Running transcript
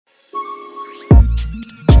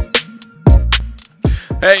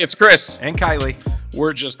Hey, it's Chris. And Kylie.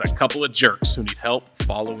 We're just a couple of jerks who need help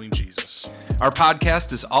following Jesus Our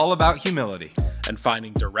podcast is all about humility, and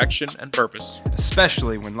finding direction and purpose.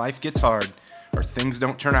 especially when life gets hard or things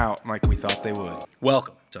don't turn out like we thought they would.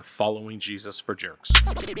 Welcome to Following Jesus for Jerks.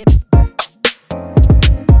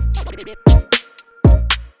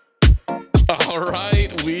 All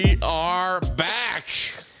right, we are back.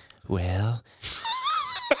 Well,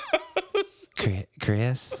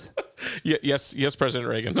 Chris. Yes, President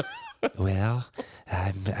Reagan. Well,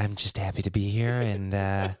 I'm just happy to be here,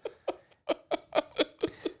 and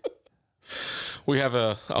We have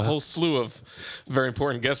a whole slew of very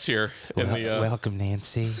important guests here in welcome,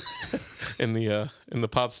 Nancy. in the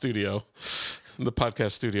pod studio, in the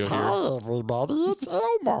podcast studio here. Hi, everybody. It's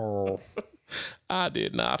Elmo. I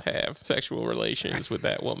did not have sexual relations with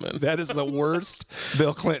that woman. That is the worst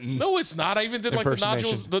Bill Clinton. No, it's not. I even did like the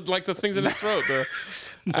nodules, Impersonation. the things in his throat.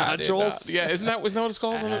 I did Nodules? not. Yeah, isn't that what it's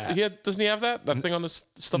called? Doesn't he have that thing on his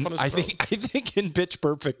stuff on his I throat? think in Pitch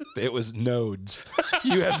Perfect it was nodes.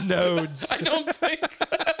 You have nodes. I don't think.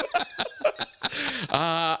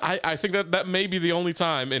 I think that may be the only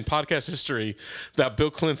time in podcast history that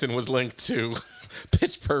Bill Clinton was linked to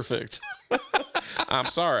Pitch Perfect. I'm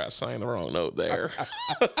sorry, I sang the wrong note there.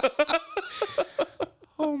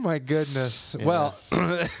 Oh my goodness. Well,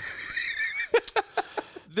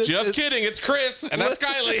 Just kidding, it's Chris, and that's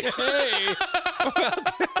Kylie. Hey.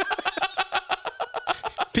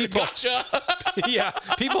 People, Gotcha. yeah,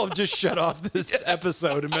 people have just shut off this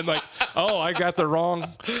episode and been like, "Oh, I got the wrong."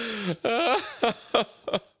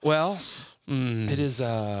 Well, it is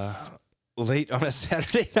late on a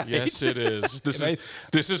Saturday night. Yes, it is.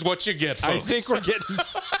 This is what you get, folks. I think we're getting.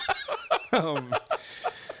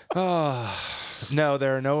 No,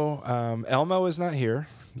 there are no. Elmo is not here.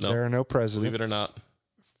 No. There are no presidents. Believe it or not,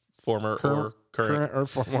 former or current. or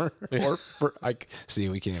former, see,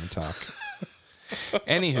 we can't even talk.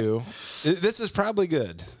 Anywho, this is probably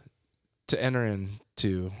good to enter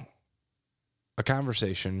into a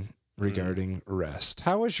conversation regarding rest.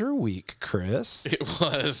 How was your week, Chris? It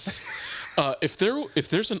was. If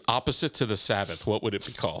there's an opposite to the Sabbath, what would it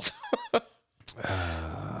be called?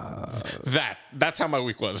 That's how my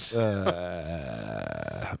week was.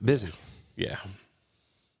 Busy, Yeah.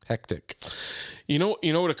 hectic. You know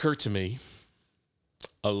what occurred to me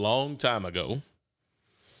a long time ago.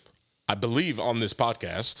 I believe on this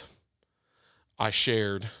podcast, I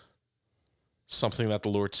shared something that the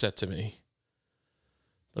Lord said to me.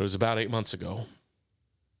 It was about 8 months ago.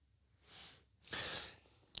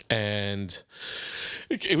 And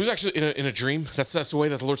it was actually in a dream. That's the way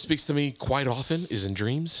that the Lord speaks to me quite often, is in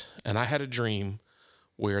dreams. And I had a dream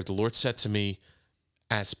where the Lord said to me,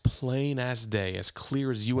 as plain as day, as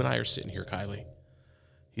clear as you and I are sitting here, Kylie.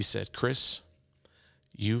 He said, Chris,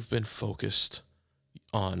 you've been focused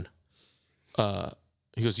on,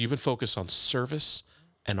 you've been focused on service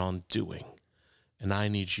and on doing. And I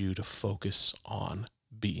need you to focus on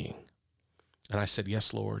being. And I said,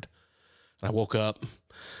 yes, Lord. And I woke up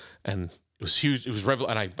and it was huge. It was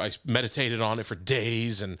and I meditated on it for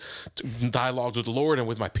days and dialogued with the Lord and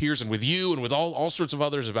with my peers and with you and with all sorts of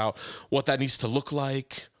others about what that needs to look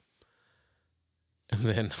like. And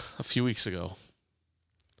then a few weeks ago,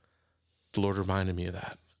 the Lord reminded me of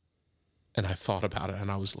that. And I thought about it and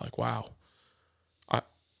I was like, wow. I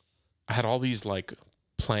had all these like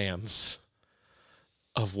plans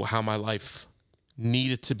of how my life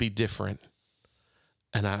needed to be different.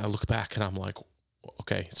 And I look back and I'm like,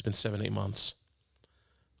 okay, it's been 7-8 months.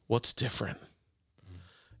 What's different?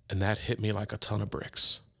 And that hit me like a ton of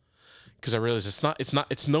bricks. Because I realized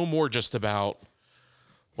it's no more just about,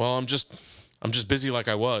 well, I'm just busy like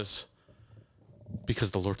I was.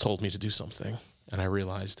 Because the Lord told me to do something. And I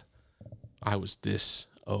realized I was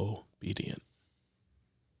disobedient.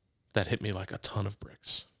 That hit me like a ton of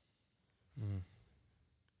bricks.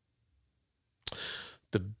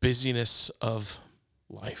 The busyness of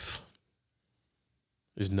life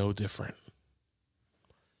is no different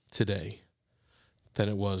today than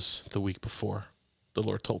it was the week before. The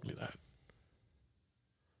Lord told me that.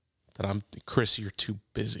 Chris, you're too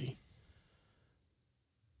busy.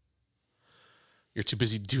 You're too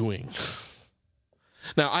busy doing.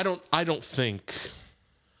 Now, I don't think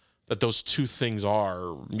that those two things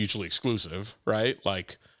are mutually exclusive, right?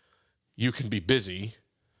 Like, you can be busy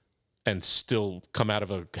and still come out of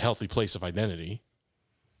a healthy place of identity.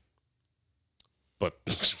 But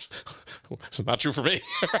it's not true for me,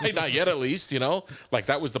 right? Not yet, at least, Like,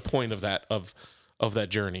 that was the point of that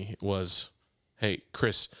journey was, hey,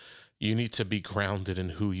 Chris, you need to be grounded in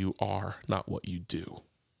who you are, not what you do.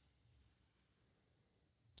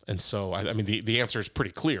 And so, I mean, the answer is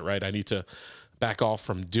pretty clear, right? I need to back off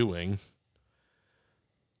from doing,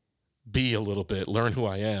 be a little bit, learn who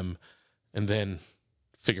I am, and then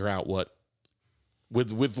figure out what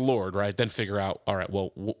with the Lord, right? Then figure out, all right,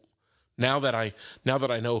 well, now that I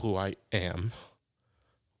know who I am,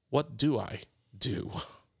 what do I do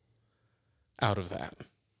out of that?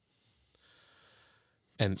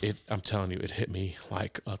 And I'm telling you, it hit me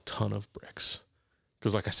like a ton of bricks.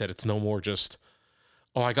 Because like I said, it's no more just,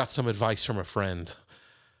 oh, I got some advice from a friend.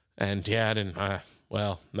 And yeah, I didn't,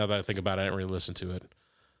 well, now that I think about it, I didn't really listen to it.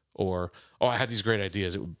 Or, oh, I had these great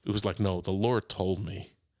ideas. It was like, no, the Lord told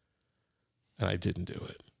me. And I didn't do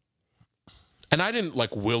it. And I didn't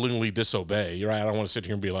like willingly disobey, right? I don't want to sit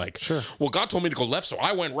here and be like, Sure. Well, God told me to go left, so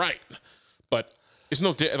I went right. But it's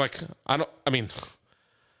no,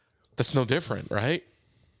 that's no different, right?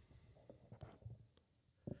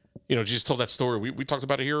 You know, Jesus told that story. We talked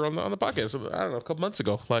about it here on the podcast, I don't know, a couple months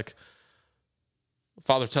ago. Like,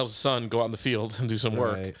 father tells the son, go out in the field and do some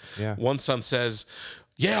work. Right, yeah. One son says,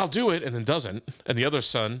 yeah, I'll do it, and then doesn't. And the other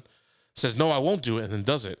son says, no, I won't do it, and then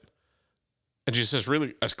does it. And Jesus says,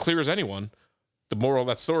 really, as clear as anyone, the moral of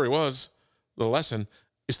that story was, the lesson,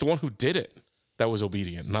 is the one who did it that was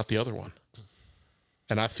obedient, not the other one.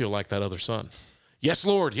 And I feel like that other son. Yes,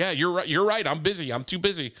 Lord, yeah, you're right. You're right. I'm busy. I'm too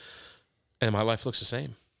busy. And my life looks the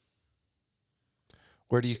same.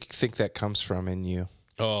 Where do you think that comes from in you?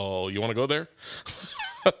 Oh, you want to go there?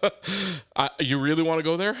 You really want to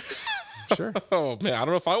go there? Sure. Oh, man, I don't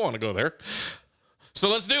know if I want to go there. So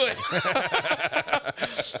let's do it.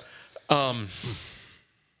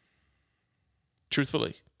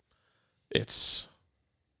 Truthfully, it's...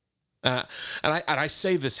 and I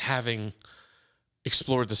say this having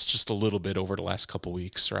explored this just a little bit over the last couple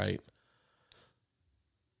weeks, right?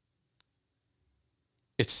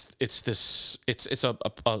 It's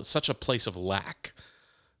such a place of lack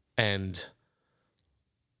and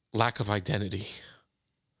lack of identity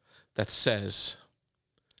that says,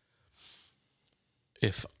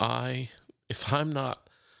 if I'm not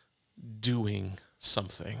doing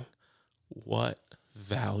something, what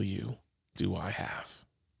value do I have?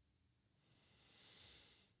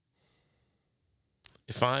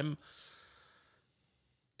 If I'm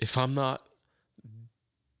not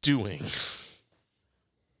doing,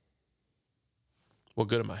 what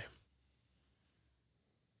good am I?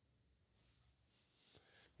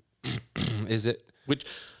 Is it? Which,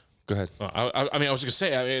 Go ahead. I was going to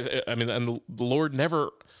say, and the Lord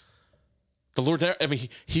never, I mean,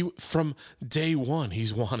 he from day one,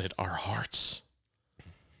 he's wanted our hearts,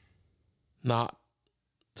 not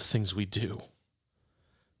the things we do.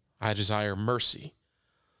 I desire mercy,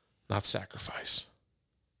 not sacrifice.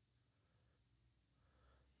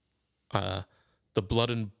 The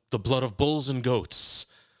blood of bulls and goats.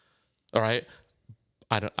 All right,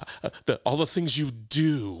 all the things you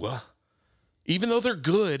do, even though they're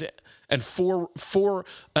good and for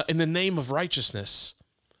in the name of righteousness,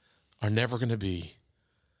 are never going to be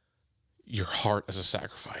your heart as a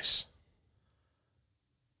sacrifice.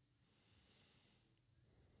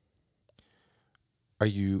 Do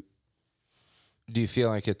you feel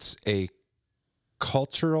like it's a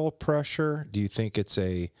cultural pressure? Do you think it's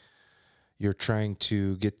you're trying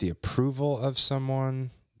to get the approval of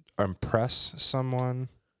someone, or impress someone?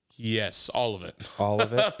 Yes, all of it. All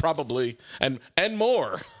of it? Probably. And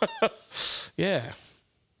more. Yeah.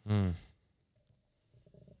 Mm.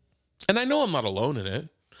 And I know I'm not alone in it.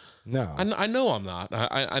 No. I know I'm not.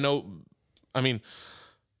 I know, I mean,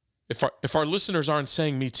 if our listeners aren't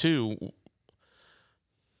saying me too,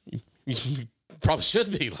 you probably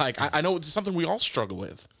should be. Like, I know it's something we all struggle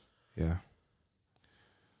with. Yeah.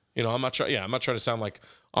 You know, I'm not trying to sound like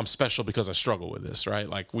I'm special because I struggle with this, right?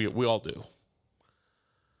 Like we all do.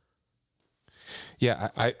 Yeah,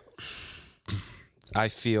 I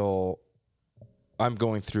feel I'm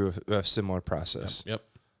going through a similar process. Yep.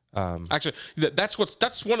 Actually, that's one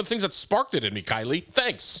of the things that sparked it in me, Kylie.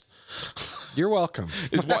 Thanks. You're welcome.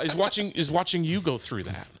 is watching you go through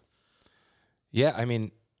that. Yeah, I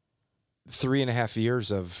mean, 3.5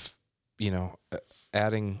 years of,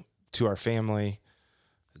 adding to our family,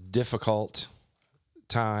 difficult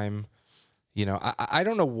time. I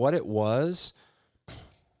don't know what it was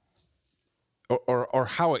or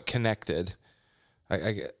how it connected.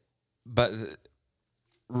 But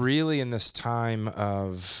really in this time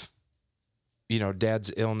of,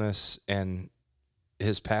 Dad's illness and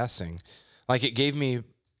his passing, like, it gave me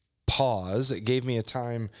pause. It gave me a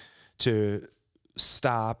time to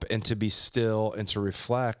stop and to be still and to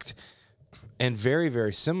reflect. And very,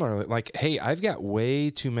 very similarly, like, hey, I've got way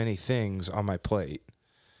too many things on my plate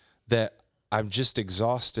that I'm just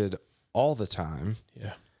exhausted all the time.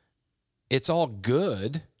 Yeah. It's all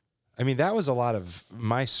good. I mean, that was a lot of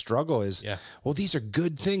my struggle is, Yeah. well, these are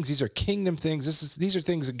good things. These are kingdom things. These are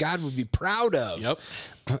things that God would be proud of. Yep.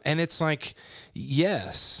 And it's like,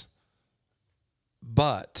 yes,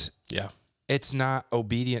 but Yeah. it's not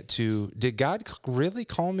obedient to, did God really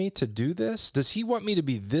call me to do this? Does he want me to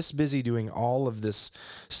be this busy doing all of this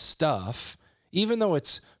stuff, even though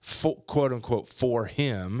it's quote unquote for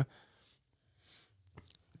him,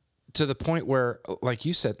 to the point where, like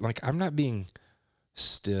you said, like I'm not being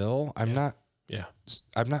still. I'm not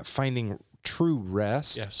finding true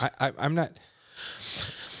rest. Yes. I'm not,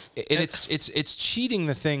 and it's cheating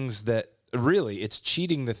the things that it's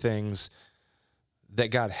cheating the things that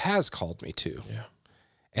God has called me to. Yeah.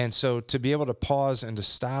 And so to be able to pause and to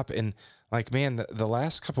stop and like, man, the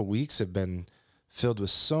last couple of weeks have been filled with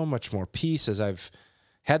so much more peace as I've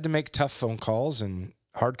had to make tough phone calls and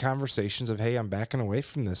hard conversations of, hey, I'm backing away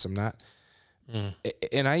from this. I'm not.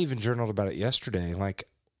 And I even journaled about it yesterday. Like,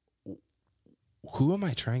 who am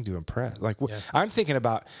I trying to impress? Like, I'm thinking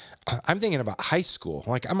about high school.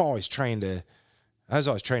 Like, I was always trying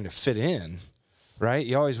to fit in, right?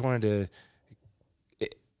 You always wanted to.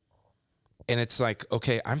 And it's like,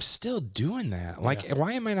 okay, I'm still doing that. Like,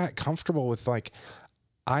 why am I not comfortable with like,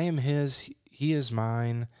 I am his, he is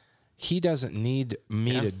mine. He doesn't need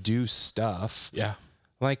me to do stuff. Yeah.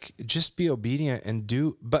 Like, just be obedient and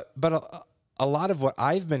do. But a lot of what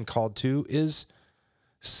I've been called to is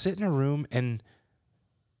sit in a room and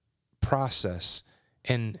process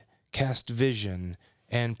and cast vision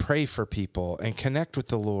and pray for people and connect with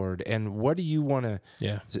the Lord. And what do you want to?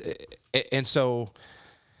 Yeah. And so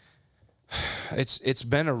it's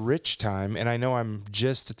been a rich time, and I know I'm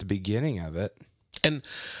just at the beginning of it. And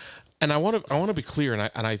I want to be clear,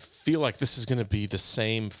 and I feel like this is going to be the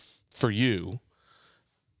same for you.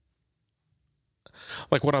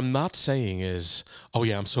 Like, what I'm not saying is, oh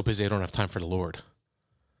yeah, I'm so busy I don't have time for the Lord.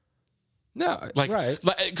 No, Like, right?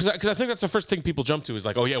 Because I think that's the first thing people jump to is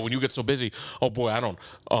like, oh yeah, when you get so busy, oh boy, I don't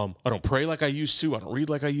pray like I used to, I don't read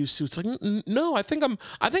like I used to. It's like, no, I think I'm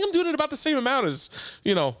doing it about the same amount as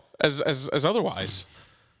as otherwise.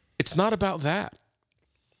 It's not about that.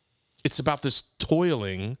 It's about this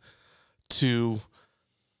toiling to.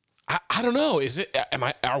 I don't know.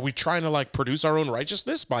 Are we trying to like produce our own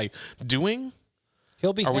righteousness by doing?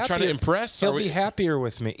 He'll be. Are we trying to impress? He'll be happier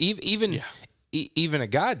with me. Even a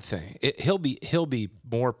God thing. He'll be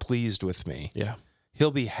more pleased with me. Yeah.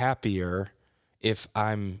 He'll be happier if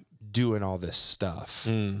I'm doing all this stuff.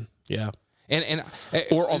 Yeah. And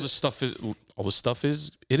or all this stuff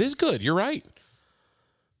is it is good. You're right.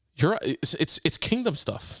 You're right. It's kingdom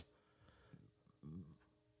stuff.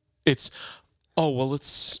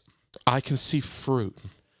 I can see fruit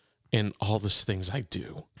in all these things I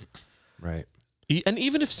do. right. And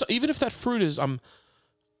even if that fruit is I'm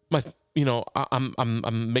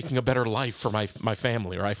making a better life for my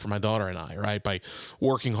family, right? For my daughter and I, right? By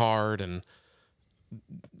working hard and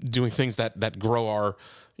doing things that grow our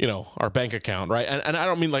bank account, right? And I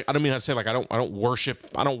don't mean to say like I don't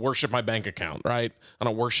worship my bank account, right? I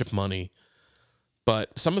don't worship money.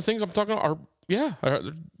 But some of the things I'm talking about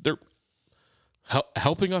they're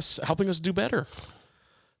helping us do better.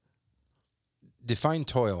 Define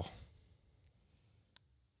toil.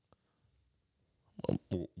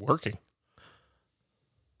 Working.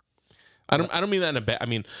 I don't mean that in a bad. I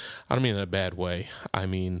don't mean in a bad way. I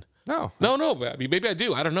mean No. I mean, maybe I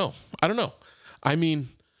do. I don't know. I mean,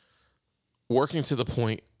 working to the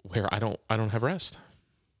point where I don't have rest.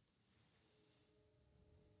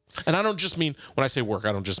 And I don't just mean when I say work.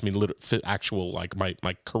 I don't just mean actual like my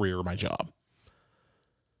career or my job.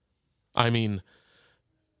 I mean,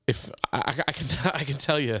 if I can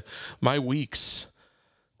tell you, my weeks.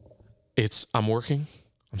 I'm working,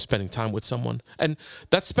 I'm spending time with someone, and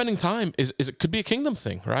that spending time is it could be a kingdom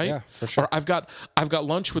thing, right? Yeah, for sure. Or I've got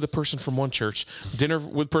lunch with a person from one church, dinner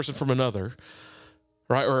with a person from another,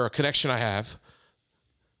 right? Or a connection I have.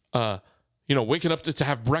 Waking up to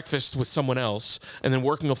have breakfast with someone else, and then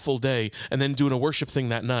working a full day, and then doing a worship thing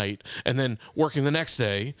that night, and then working the next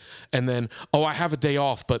day, and then, I have a day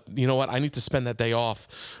off, but you know what? I need to spend that day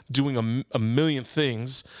off doing a million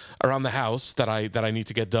things around the house that I need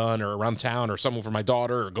to get done, or around town, or something for my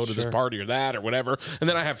daughter, or go to this party or that, or whatever. And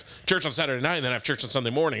then I have church on Saturday night, and then I have church on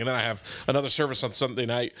Sunday morning, and then I have another service on Sunday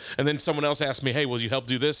night, and then someone else asks me, hey, will you help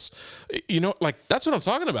do this? Like that's what I'm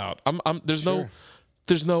talking about. There's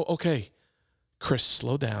no, okay, Chris,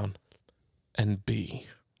 slow down and be.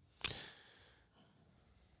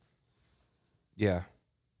 Yeah.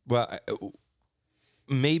 Well,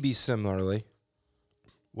 maybe similarly,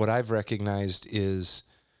 what I've recognized is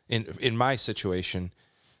in my situation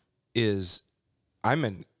is I'm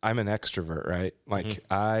an extrovert, right? Like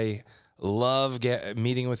I love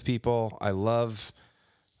meeting with people.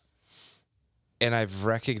 And I've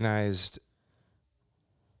recognized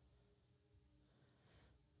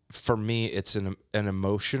for me, it's an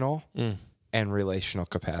emotional and relational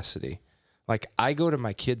capacity. Like I go to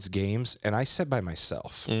my kids' games and I sit by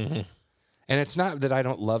myself. And it's not that I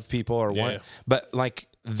don't love people or want, but like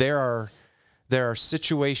there are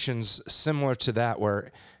situations similar to that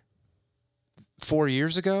where 4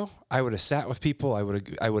 years ago I would have sat with people, I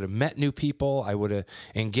would have met new people, I would have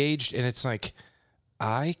engaged, and it's like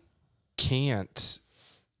I can't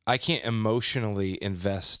emotionally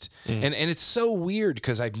invest. And it's so weird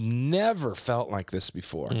because I've never felt like this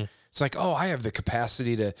before. It's like, oh, I have the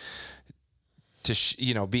capacity to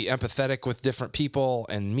be empathetic with different people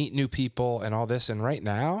and meet new people and all this. And right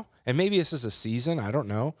now, and maybe this is a season, I don't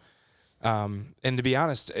know. And to be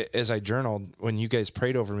honest, as I journaled, when you guys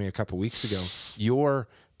prayed over me a couple weeks ago, your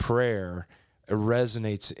prayer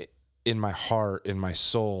resonates in my heart, in my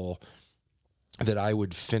soul, that I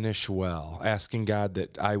would finish well, asking God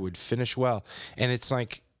that I would finish well. And it's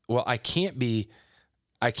like, well, I can't be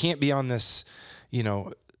on this,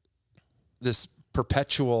 this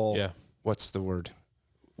perpetual, what's the word?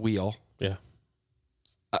 Wheel. Yeah.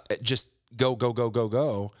 Just go.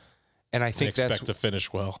 And I think expect to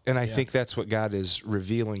finish well. And I think that's what God is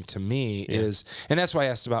revealing to me is, and that's why I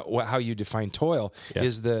asked about how you define toil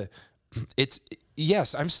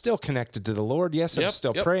yes, I'm still connected to the Lord. Yes, I'm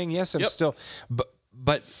still praying. Yes, I'm still,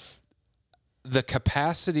 but the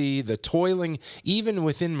capacity, the toiling, even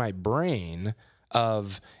within my brain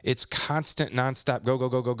of it's constant, nonstop,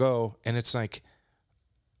 go. And it's like,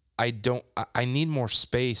 I need more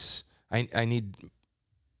space. I need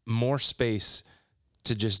more space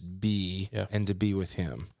to just be and to be with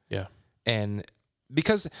him. Yeah. And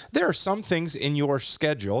because there are some things in your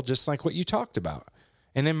schedule, just like what you talked about.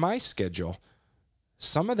 And in my schedule,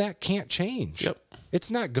 some of that can't change. Yep. It's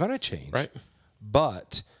not going to change. Right.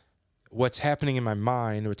 But what's happening in my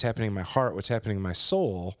mind, what's happening in my heart, what's happening in my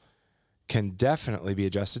soul can definitely be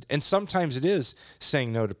adjusted. And sometimes it is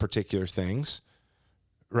saying no to particular things,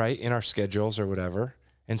 right, in our schedules or whatever.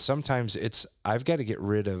 And sometimes it's, I've got to get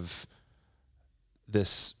rid of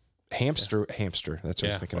this hamster, that's what I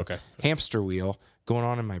was thinking of. Hamster wheel going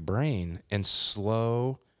on in my brain and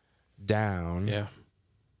slow down. Yeah.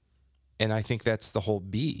 And I think that's the whole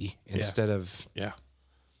B instead of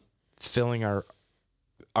filling our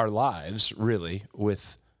lives really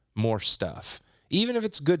with more stuff. Even if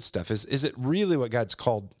it's good stuff, is it really what God's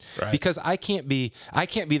called? Right. Because I can't be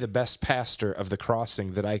the best pastor of the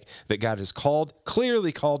Crossing that God has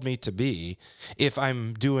clearly called me to be if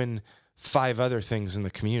I'm doing 5 other things in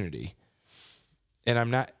the community and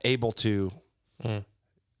I'm not able to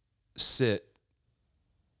sit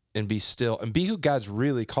and be still and be who God's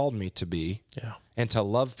really called me to be. Yeah. And to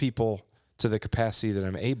love people to the capacity that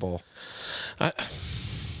I'm able.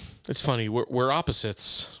 It's funny. We're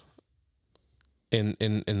opposites in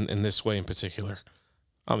this way in particular.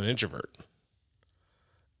 I'm an introvert.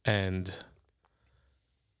 And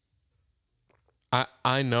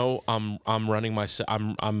I know I'm running myself.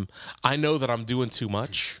 I know that I'm doing too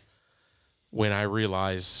much when I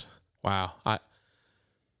realize, wow, I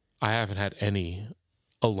haven't had any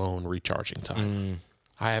alone recharging time.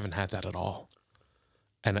 I haven't had that at all.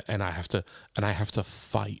 And I have to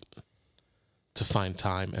fight to find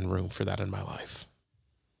time and room for that in my life.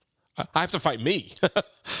 I have to fight me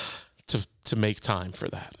to make time for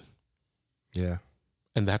that. Yeah.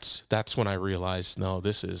 And that's when I realized, no,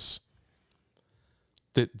 this is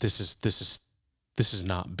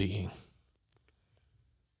not being.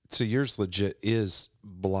 So yours legit is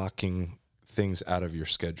blocking things out of your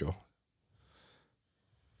schedule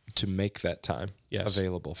to make that time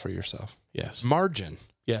available for yourself. Yes. Margin.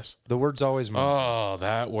 Yes. The word's always margin. Oh,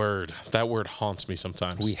 that word haunts me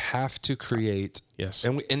sometimes. We have to create. Yes.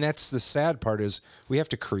 And that's the sad part is we have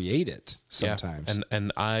to create it sometimes. Yeah.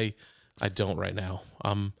 And I don't right now.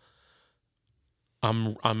 I'm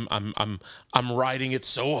riding it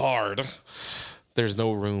so hard. There's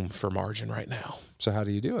no room for margin right now. So how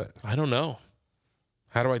do you do it? I don't know.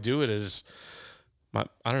 How do I do it? My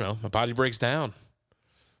body breaks down.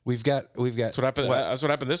 We've got That's what happened. That's what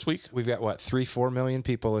happened this week. We've got 3-4 million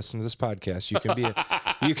people listening to this podcast. You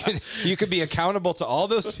can you can be accountable to all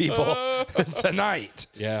those people tonight.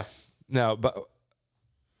 Yeah. No, but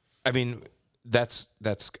I mean that's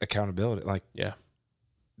accountability. Like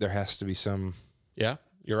there has to be some. Yeah,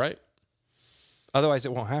 you're right. Otherwise,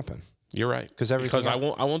 it won't happen. You're right. Because I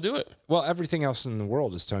won't do it. Well, everything else in the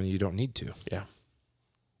world is telling you don't need to. Yeah.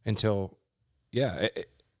 Until,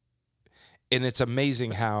 and it's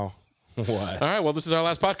amazing how What? All right. Well, this is our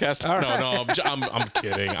last podcast. No, I'm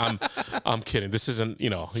kidding. I'm kidding. This isn't.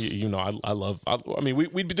 I mean,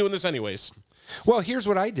 we'd be doing this anyways. Well, here's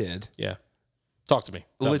what I did. Yeah. Talk to me.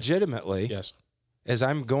 Tell me. Legitimately, Yes. as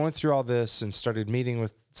I'm going through all this and started meeting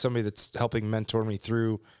with somebody that's helping mentor me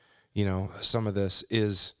through, some of this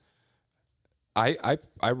is I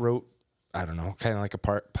wrote, I don't know, kind of like a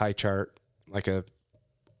pie chart, like a,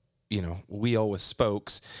 wheel with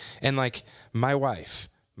spokes, and like my wife,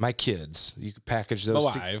 my kids, you could package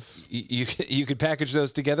those. You could package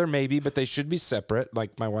those together maybe, but they should be separate.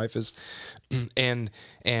 Like my wife is, and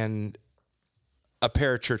a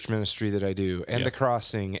parachurch ministry that I do, and the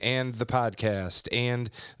crossing, and the podcast, and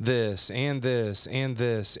this, and this, and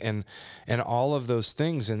this, and all of those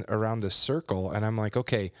things around this circle. And I'm like,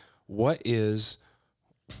 okay, what has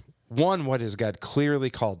God clearly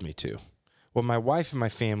called me to? Well, my wife and my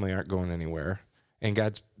family aren't going anywhere, and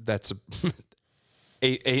that's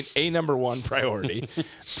a number one priority.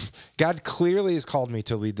 God clearly has called me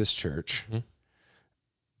to lead this church. Mm-hmm.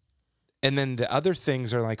 And then the other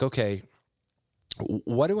things are like, okay,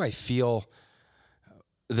 what do I feel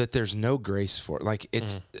that there's no grace for? Like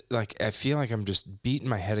it's like I feel like I'm just beating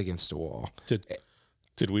my head against a wall.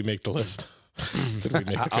 Did we make the list? Did we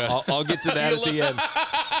make the cut? I'll get to that at the end.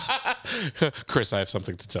 Chris, I have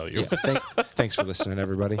something to tell you. Yeah, thanks for listening,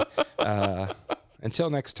 everybody. Until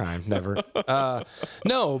next time, never.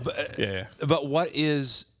 No, but But what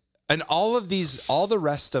is, and all the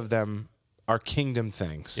rest of them are kingdom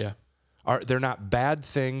things. Yeah. They're not bad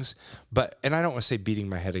things, and I don't want to say beating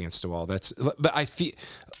my head against a wall. But I feel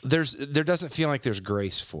there doesn't feel like there's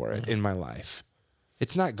grace for it in my life.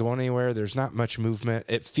 It's not going anywhere. There's not much movement.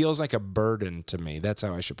 It feels like a burden to me. That's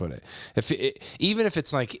how I should put it. Even if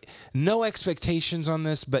it's like no expectations on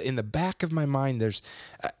this, but in the back of my mind,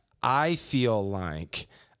 I feel like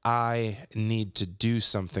I need to do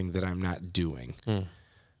something that I'm not doing.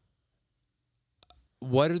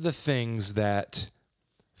 What are the things that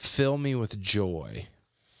fill me with joy?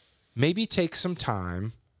 Maybe take some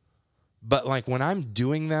time, but like when I'm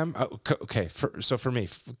doing them, okay. So for me,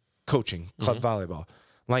 coaching, club volleyball,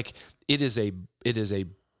 like it is a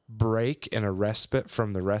break and a respite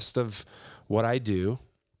from the rest of what I do.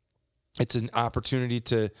 It's an opportunity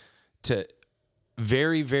to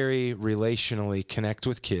very, very relationally connect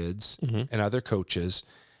with kids and other coaches,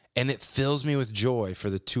 and it fills me with joy for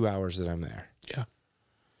the 2 hours that I'm there. Yeah.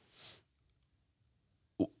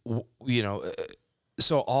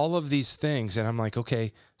 So all of these things, and I'm like,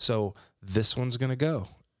 okay, so this one's going to go.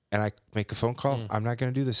 And I make a phone call. I'm not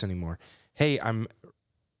going to do this anymore. Hey, I'm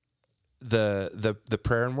the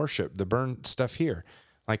prayer and worship, the burn stuff here.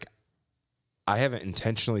 Like, I haven't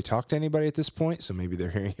intentionally talked to anybody at this point, so maybe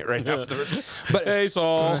they're hearing it right now. But hey,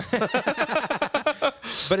 Saul.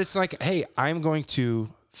 But it's like, hey, I'm going to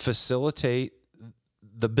facilitate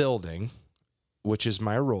the building, which is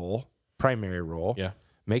my role, primary role. Yeah.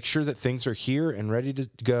 Make sure that things are here and ready to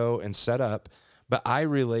go and set up. But I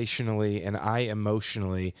relationally and I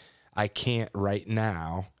emotionally, I can't right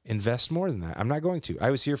now invest more than that. I'm not going to.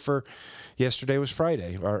 I was here yesterday was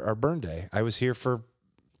Friday, our burn day. I was here for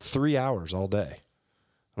 3 hours all day.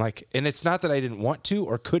 Like, and it's not that I didn't want to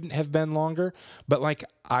or couldn't have been longer, but like,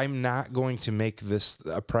 I'm not going to make this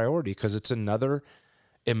a priority because it's another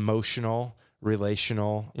emotional,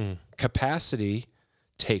 relational capacity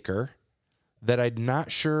taker that I'm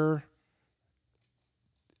not sure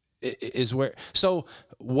is where. So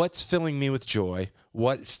what's filling me with joy?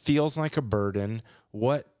 What feels like a burden?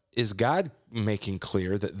 What is God making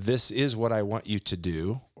clear that this is what I want you to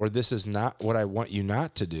do, or this is not what I want you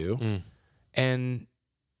not to do? And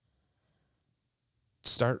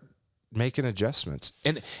start making adjustments.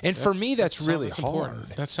 And for me, that's really hard.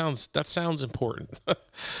 Important. That sounds important.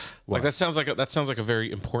 Like that sounds like a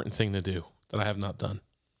very important thing to do that I have not done.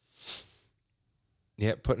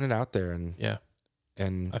 Yeah, putting it out there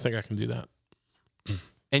and I think I can do that.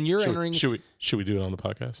 And you're should we do it on the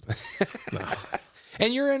podcast? No.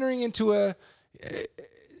 And you're entering into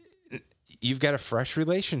you've got a fresh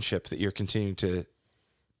relationship that you're continuing to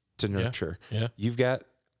nurture. Yeah. You've got,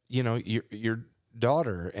 your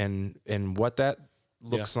daughter and what that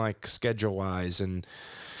looks like schedule wise, and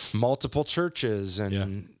multiple churches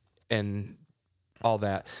and all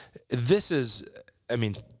that. This is, I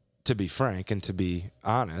mean, to be frank and to be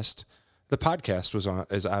honest, the podcast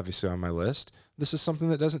is obviously on my list. This is something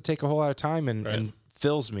that doesn't take a whole lot of time and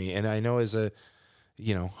fills me. And I know as a,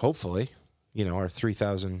 hopefully, our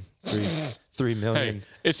 3,000 3 million. Hey,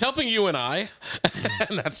 it's helping you and I,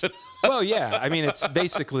 and that's it. Well, yeah. I mean, it's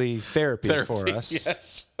basically therapy for us.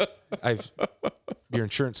 Yes. Your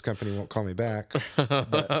insurance company won't call me back.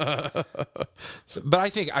 But I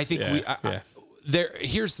think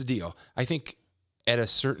here's the deal. I think at a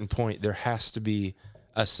certain point there has to be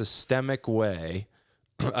a systemic way,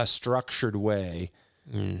 a structured way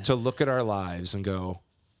to look at our lives and go,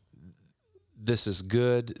 this is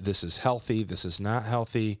good, this is healthy, this is not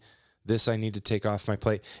healthy, this I need to take off my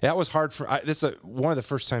plate. That was hard this is one of the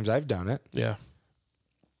first times I've done it. Yeah.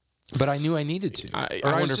 But I knew I needed to. I was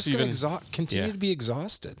wonder just if going even to continue to be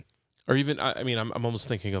exhausted. Or even, I mean, I'm almost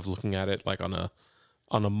thinking of looking at it like on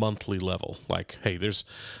a monthly level. Like, hey, there's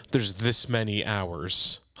this many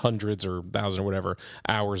hours, hundreds or thousands or whatever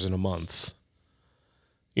hours in a month.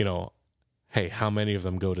 You know, hey, how many of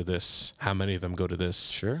them go to this? How many of them go to this?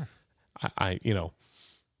 Sure. I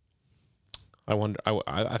wonder.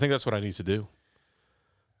 I think that's what I need to do.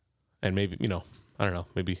 And maybe, I don't know.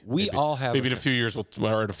 Maybe all have maybe in a few years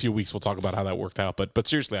or in a few weeks we'll talk about how that worked out. But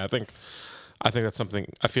seriously, I think that's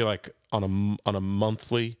something I feel like on a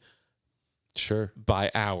monthly, sure,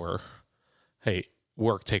 by hour, hey,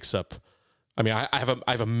 work takes up. I mean, I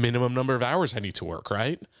have a minimum number of hours I need to work,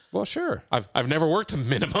 right? Well, sure. I've never worked a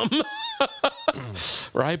minimum,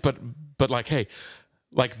 right? But like, hey,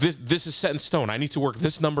 like this is set in stone. I need to work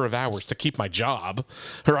this number of hours to keep my job,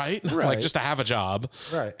 right? Like just to have a job,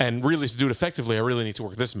 right? And really to do it effectively, I really need to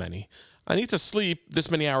work this many. I need to sleep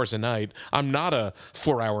this many hours a night. I'm not a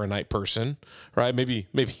 4-hour a night person, right? Maybe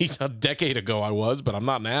a decade ago I was, but I'm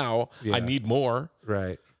not now. Yeah. I need more,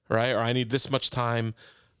 right? Or I need this much time.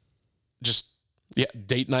 Just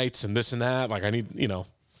date nights and this and that. Like I need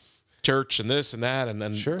church and this and that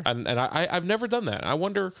and sure. And I've never done that. I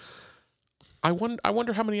wonder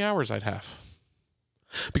how many hours I'd have.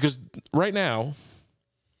 Because right now,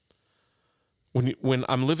 when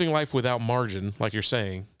I'm living life without margin, like you're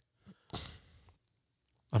saying,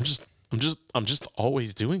 I'm just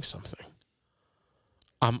always doing something.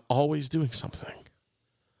 I'm always doing something.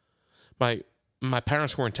 My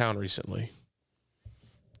parents were in town recently.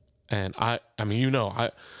 And I mean,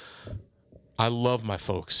 I love my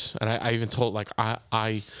folks. And I even told, like,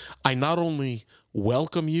 I not only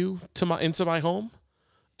welcome you into my home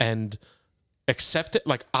and accept it,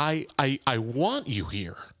 like I want you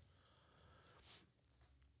here.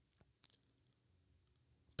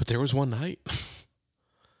 But there was one night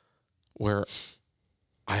where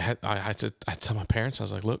I had to tell my parents, I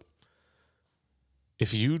was like, look,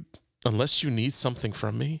 unless you need something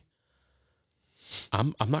from me,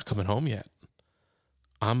 I'm not coming home yet.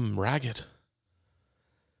 I'm ragged.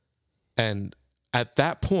 And at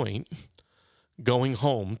that point, going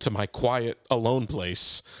home to my quiet, alone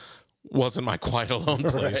place wasn't my quiet, alone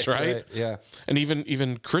place, right? Yeah. And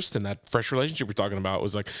even Kristen, that fresh relationship we're talking about,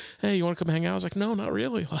 was like, hey, you want to come hang out? I was like, no, not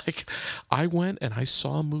really. Like, I went and I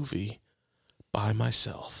saw a movie by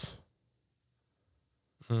myself.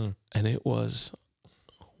 And it was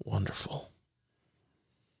wonderful.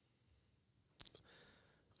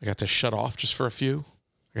 I got to shut off just for a few.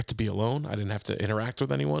 I got to be alone. I didn't have to interact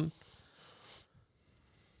with anyone.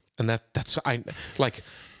 And I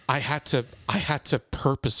had to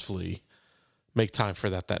purposefully make time for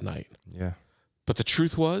that night. Yeah. But the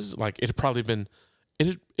truth was, like, it had probably been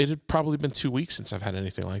 2 weeks since I've had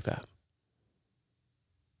anything like that.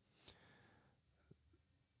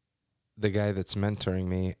 The guy that's mentoring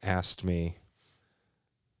me asked me,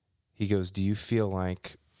 he goes, do you feel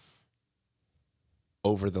like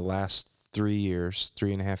over the last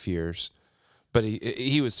 3.5 years, but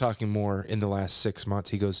he was talking more in the last 6 months.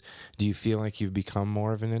 He goes, do you feel like you've become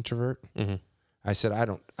more of an introvert? Mm-hmm. I said, I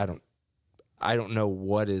don't know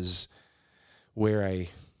where I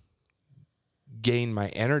gain my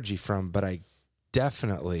energy from, but I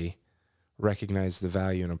definitely recognize the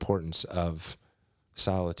value and importance of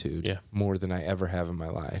solitude more than I ever have in my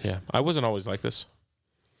life. Yeah. I wasn't always like this.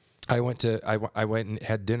 I went and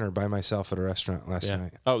had dinner by myself at a restaurant last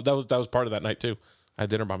night. Oh, that was part of that night too. I had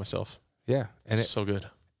dinner by myself. Yeah, and it's so good.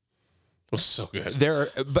 It was so good.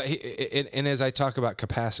 And as I talk about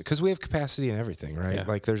capacity, because we have capacity in everything, right? Yeah.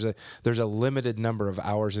 Like there's a limited number of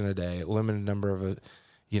hours in a day, a limited number of,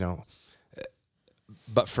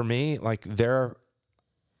 But for me, like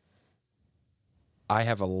I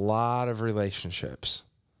have a lot of relationships,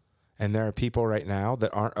 and there are people right now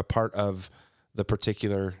that aren't a part of the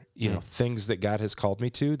particular, things that God has called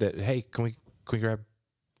me to, that, hey, can we grab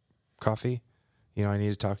coffee? I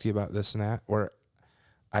need to talk to you about this and that. Or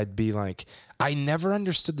I'd be like, I never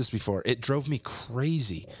understood this before. It drove me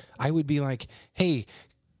crazy. I would be like, hey,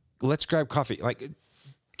 let's grab coffee. Like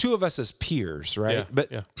two of us as peers, right? Yeah,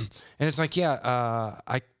 But yeah. and it's like,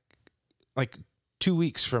 I like 2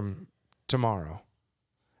 weeks from tomorrow,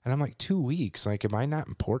 and I'm like, 2 weeks? Like, am I not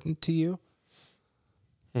important to you?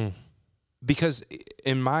 Because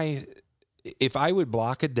if I would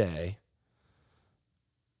block a day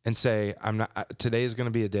and say, I'm not, today is going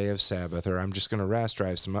to be a day of Sabbath, or I'm just going to rest, or I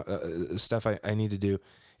have some stuff I need to do.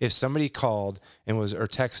 If somebody called and or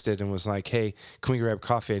texted and was like, hey, can we grab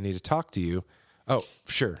coffee? I need to talk to you. Oh,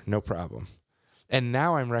 sure. No problem. And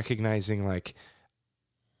now I'm recognizing, like,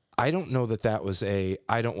 I don't know that was I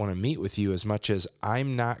don't want to meet with you as much as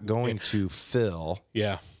I'm not going to fill.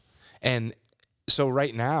 Yeah. And so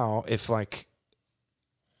right now, if like,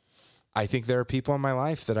 I think there are people in my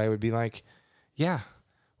life that I would be like, yeah,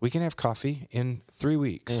 we can have coffee in 3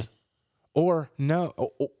 weeks, or no,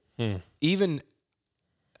 even,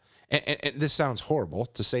 and this sounds horrible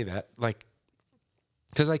to say that, like,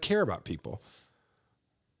 because I care about people,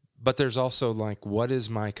 but there's also like, what is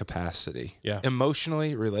my capacity? Yeah.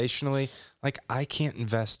 Emotionally, relationally, like I can't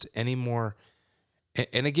invest any more.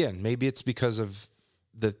 And again, maybe it's because of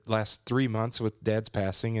the last 3 months with Dad's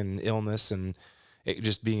passing and illness and it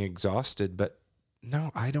just being exhausted, but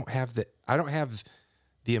no, I don't have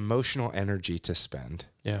the emotional energy to spend,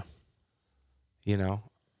 Yeah. you know?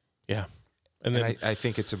 Yeah. And then I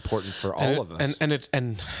think it's important for all of us. And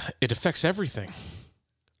it affects everything.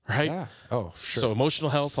 Right? Yeah. Oh, sure. So emotional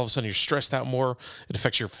health, all of a sudden you're stressed out more. It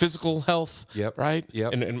affects your physical health. Yep. Right.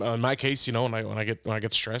 Yep. And in my case, you know, when I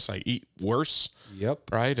get stressed, I eat worse.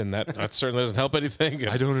 Yep. Right. And that certainly doesn't help anything.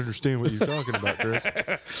 I don't understand what you're talking about,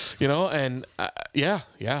 Chris. You know, and yeah.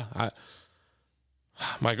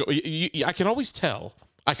 I can always tell.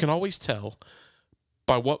 I can always tell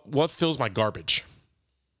by what fills my garbage.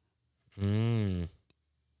 And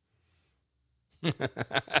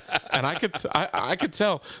I could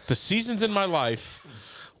tell the seasons in my life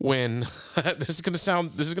when this is gonna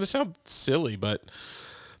sound silly, but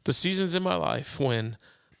the seasons in my life when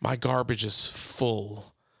my garbage is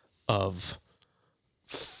full of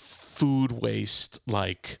food waste,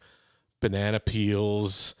 like banana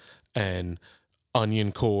peels and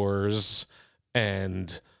onion cores,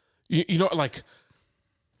 and you know, like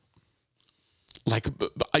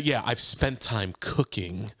yeah, I've spent time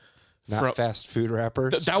cooking. Not fast food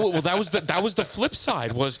wrappers. That was the flip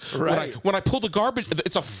side was Right. when I pull the garbage,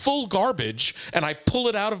 it's a full garbage, and I pull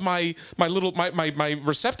it out of my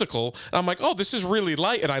receptacle, and I'm like, oh, this is really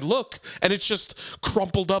light, and I look, and it's just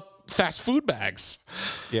crumpled up fast food bags,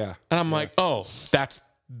 Yeah. and I'm like, oh, that's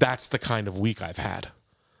the kind of week I've had.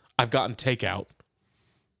 I've gotten takeout,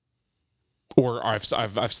 or I've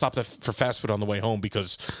stopped for fast food on the way home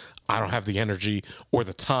because I don't have the energy or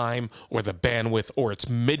the time or the bandwidth, or it's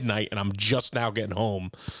midnight and I'm just now getting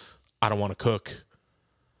home. I don't want to cook.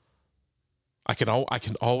 I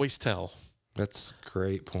can always tell. That's a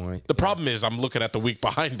great point. The problem is I'm looking at the week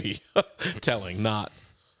behind me, telling, not,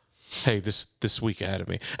 hey, this week ahead of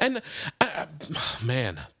me. And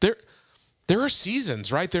man, there are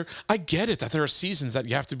seasons, right? I get it that there are seasons that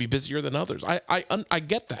you have to be busier than others. I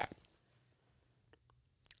get that.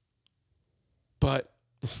 But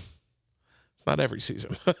not every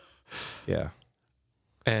season. Yeah.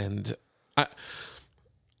 And I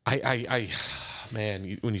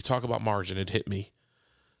man, when you talk about margin, it hit me.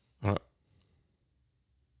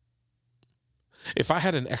 If I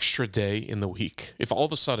had an extra day in the week, if all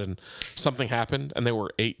of a sudden something happened and there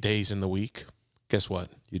were 8 days in the week, guess what?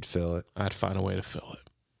 You'd fill it. I'd find a way to fill it.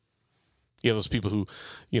 You have those people who,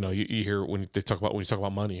 you know, you hear when you talk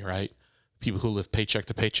about money, right? People who live paycheck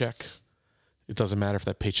to paycheck. It doesn't matter if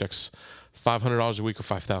that paycheck's $500 a week or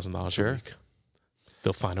 $5,000 a week.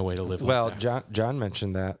 They'll find a way to live like that. John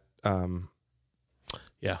mentioned that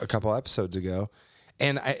Yeah. a couple episodes ago,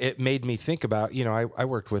 and it made me think about, you know, I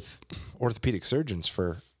worked with orthopedic surgeons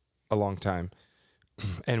for a long time,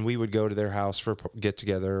 and we would go to their house for a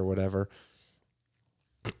get-together or whatever,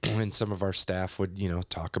 and some of our staff would, you know,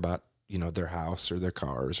 talk about, you know, their house or their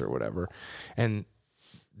cars or whatever, and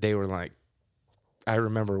they were like, I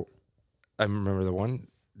remember the one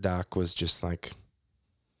doc was just like,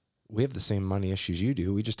 we have the same money issues you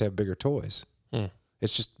do. We just have bigger toys.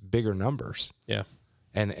 It's just bigger numbers. Yeah.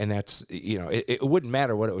 And that's, you know, it wouldn't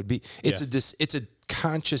matter what it would be. It's it's a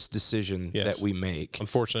conscious decision that we make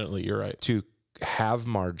Unfortunately, you're right. to have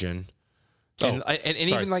margin. And Sorry.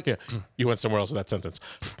 even like, Yeah. You went somewhere else with that sentence.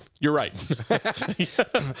 You're right.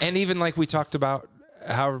 and even like we talked about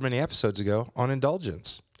however many episodes ago on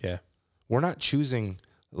indulgence. Yeah. We're not choosing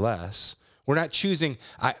less. We're not choosing.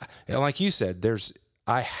 Like you said,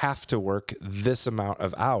 I have to work this amount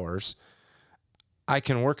of hours. I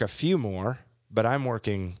can work a few more, but I'm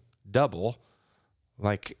working double.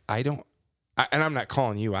 Like and I'm not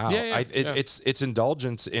calling you out. Yeah, yeah. It's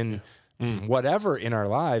indulgence in whatever in our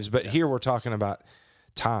lives, but here we're talking about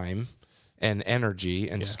time and energy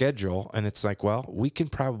and schedule, and it's like, well, we can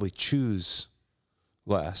probably choose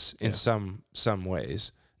less in some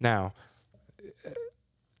ways. Now,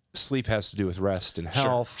 sleep has to do with rest and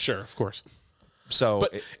health. Sure, of course. So,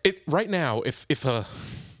 But it right now, if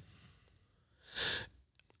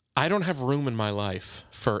I don't have room in my life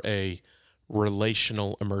for a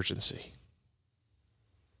relational emergency.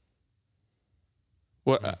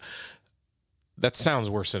 What that sounds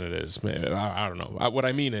worse than it is. I don't know. What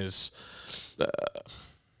I mean is,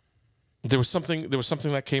 there was something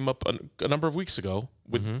that came up a number of weeks ago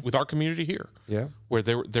with our community here. Yeah. Where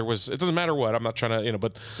there was, it doesn't matter what, I'm not trying to,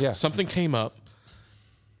 but something came up.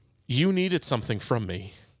 You needed something from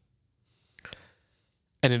me.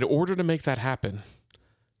 And in order to make that happen,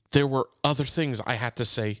 there were other things I had to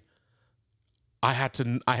say. I had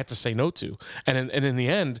to say no to. And in the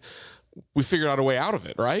end, we figured out a way out of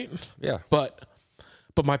it, right? Yeah. But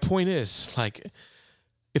my point is, like,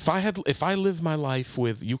 if I lived my life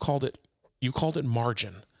with, you called it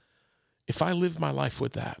margin. If I lived my life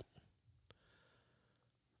with that,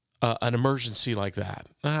 an emergency like that,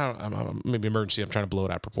 maybe emergency, I'm trying to blow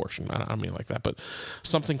it out of proportion. I don't mean like that, but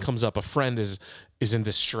something comes up, a friend is in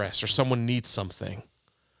distress or someone needs something.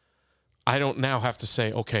 I don't now have to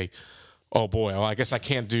say, okay, oh boy, well, I guess I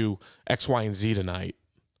can't do X, Y, and Z tonight.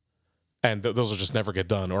 And those will just never get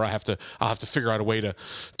done. Or I'll have to figure out a way to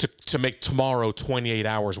make tomorrow 28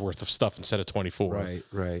 hours worth of stuff instead of 24.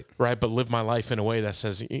 Right. But live my life in a way that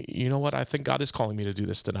says, you know what? I think God is calling me to do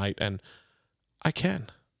this tonight. And I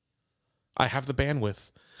can. I have the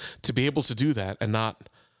bandwidth to be able to do that and not,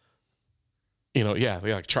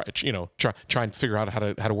 try and figure out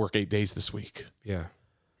how to work 8 days this week. Yeah.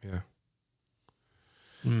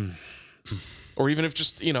 Or even if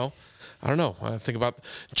just, I don't know. I think about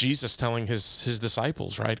Jesus telling his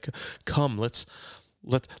disciples, right? Come, let's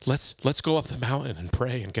go up the mountain and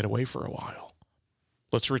pray and get away for a while.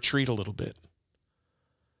 Let's retreat a little bit.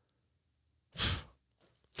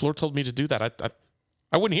 The Lord told me to do that.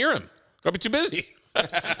 I wouldn't hear him. I'd be too busy.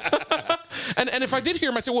 and if I did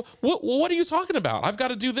hear him, I'd say, well, what are you talking about? I've got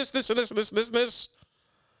to do this, and this, and this, and this, and this.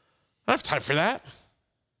 I don't have time for that.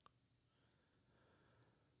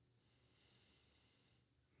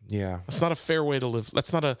 Yeah. That's not a fair way to live.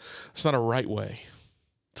 It's not a right way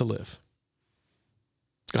to live.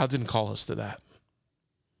 God didn't call us to that.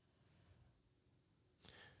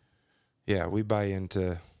 Yeah, we buy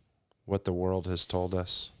into what the world has told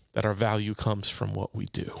us. That our value comes from what we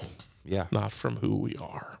do. Yeah. Not from who we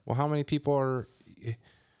are. Well, how many people are...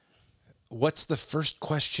 What's the first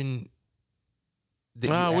question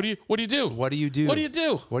that what do you do? What do you do? What do you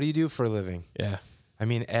do? What do you do for a living? Yeah. I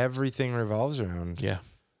mean, everything revolves around... Yeah.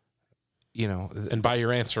 And by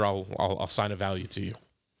your answer, I'll assign a value to you.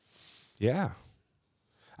 Yeah.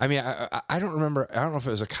 I mean, I don't remember. I don't know if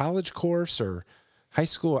it was a college course or high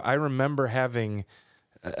school. I remember having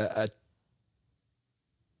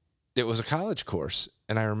it was a college course,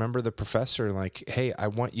 and I remember the professor like, "Hey, I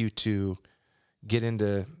want you to get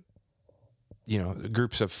into,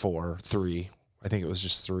 groups of 4, 3. I think it was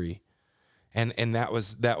just 3." And that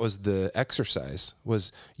was the exercise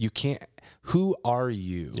was you can't. Who are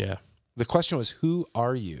you? Yeah. The question was, who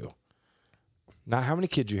are you? Not how many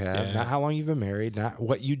kids you have, not how long you've been married, not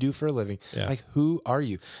what you do for a living. Yeah. Like, who are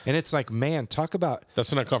you? And it's like, man, talk about...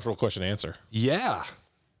 That's an uncomfortable question to answer. Yeah.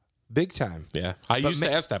 Big time. Yeah. I used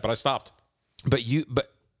to ask that, but I stopped. But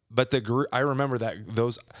the group, I remember that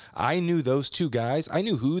I knew those two guys. I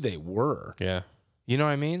knew who they were. Yeah. You know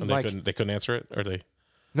what I mean? And they couldn't answer it, or they...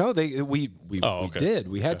 No, we did.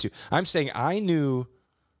 We had to. I'm saying I knew...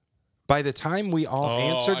 By the time we all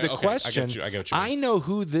answered the question, I get what you mean. I know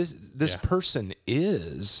who this person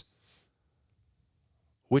is,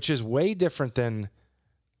 which is way different than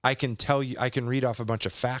I can tell you. I can read off a bunch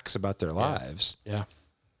of facts about their lives. Yeah.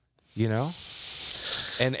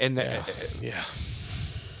 And yeah.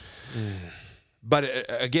 But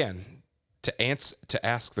again, to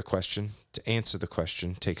ask the question, to answer the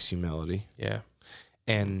question takes humility. Yeah.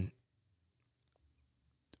 And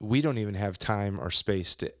we don't even have time or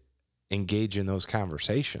space to engage in those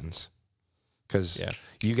conversations because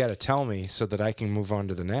you got to tell me so that I can move on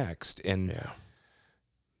to the next. And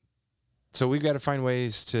so we've got to find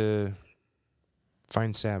ways to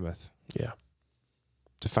find Sabbath. Yeah.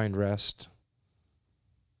 To find rest.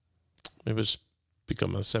 Maybe just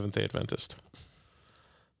become a Seventh-day Adventist.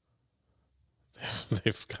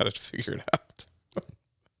 They've got it figured out.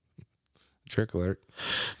 Jerk alert.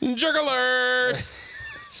 Jerk alert.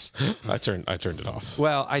 I turned it off.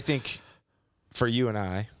 Well, I think for you and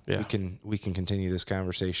I, Yeah. we can continue this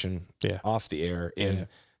conversation Yeah. off the air. And Yeah.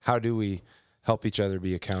 how do we help each other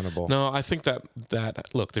be accountable? No, I think that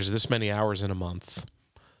look, there's this many hours in a month.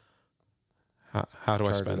 How do I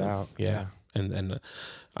Chart spend it them? out. Yeah. And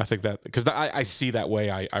I think that because I see that way,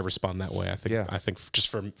 I respond that way. I think Yeah. I think just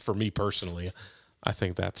for me personally, I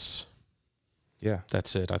think that's Yeah.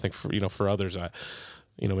 it. I think for others,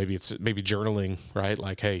 maybe maybe journaling, right?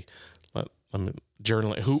 Like, hey, let me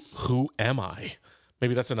journaling. Who am I?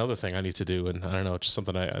 Maybe that's another thing I need to do. And I don't know, it's just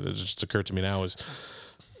something it just occurred to me now is,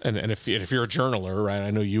 and if you're a journaler, right?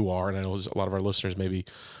 I know you are, and I know a lot of our listeners maybe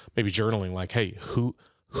journaling like, hey, who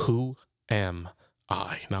am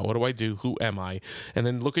I? Now, what do I do? Who am I? And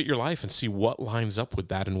then look at your life and see what lines up with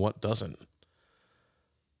that and what doesn't.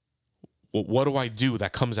 What do I do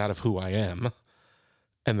that comes out of who I am?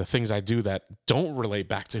 And the things I do that don't relate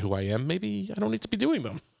back to who I am, maybe I don't need to be doing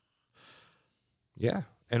them. Yeah.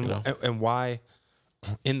 And, You know? and why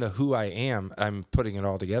in the who I am, I'm putting it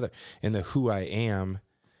all together in the who I am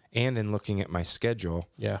and in looking at my schedule.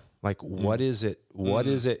 Yeah. Like, what is it? What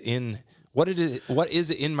is it in what is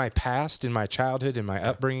it in my past, in my childhood, in my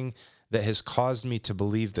upbringing that has caused me to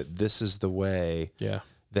believe that this is the way Yeah.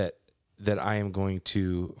 that I am going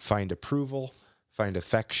to find approval, find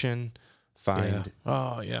affection, find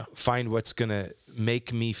what's going to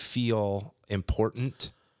make me feel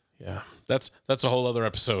important. Yeah. That's a whole other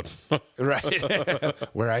episode. Right.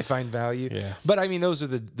 Where I find value. Yeah. But I mean, those are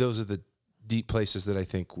the deep places that I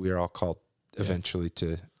think we are all called eventually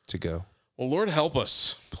to go. Well, Lord help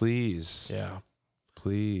us. Please. Yeah.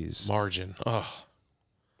 Please. Margin. Oh,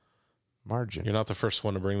 Margin. you're not the first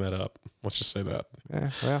one to bring that up. Let's just say that.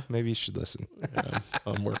 Well, maybe you should listen. Yeah,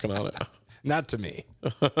 I'm working on it. Not to me.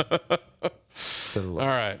 To the Lord. All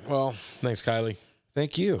right. Well, thanks, Kylie.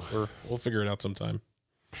 Thank you. We'll figure it out sometime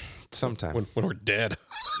Sometime. when we're dead.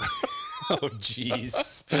 Oh,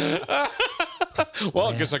 jeez. Well,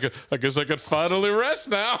 I guess I could finally rest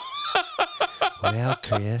now. Well,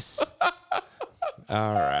 Chris.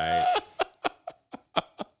 All right.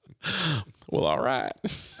 Well, all right.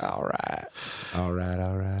 All right. All right.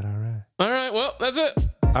 All right. All right. All right. Well, that's it.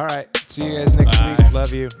 All right. See you guys next Bye. week.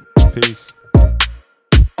 Love you. Peace.